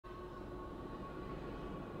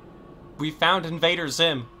We found Invader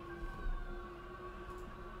Zim.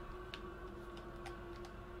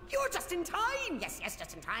 You're just in time! Yes,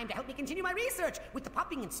 just in time to help me continue my research with the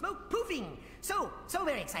popping and smoke proofing. So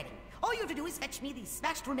very exciting. All you have to do is fetch me these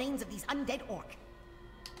smashed remains of these undead orc.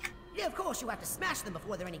 Yeah, of course, you have to smash them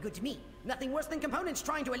before they're any good to me. Nothing worse than components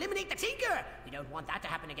trying to eliminate the Tinker. We don't want that to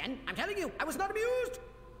happen again. I'm telling you, I was not amused.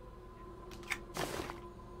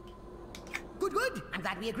 Good. I'm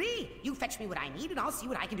glad we agree. You fetch me what I need and I'll see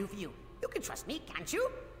what I can do for you. You can trust me, can't you?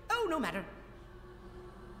 Oh, no matter.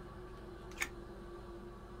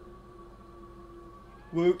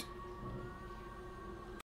 Woot.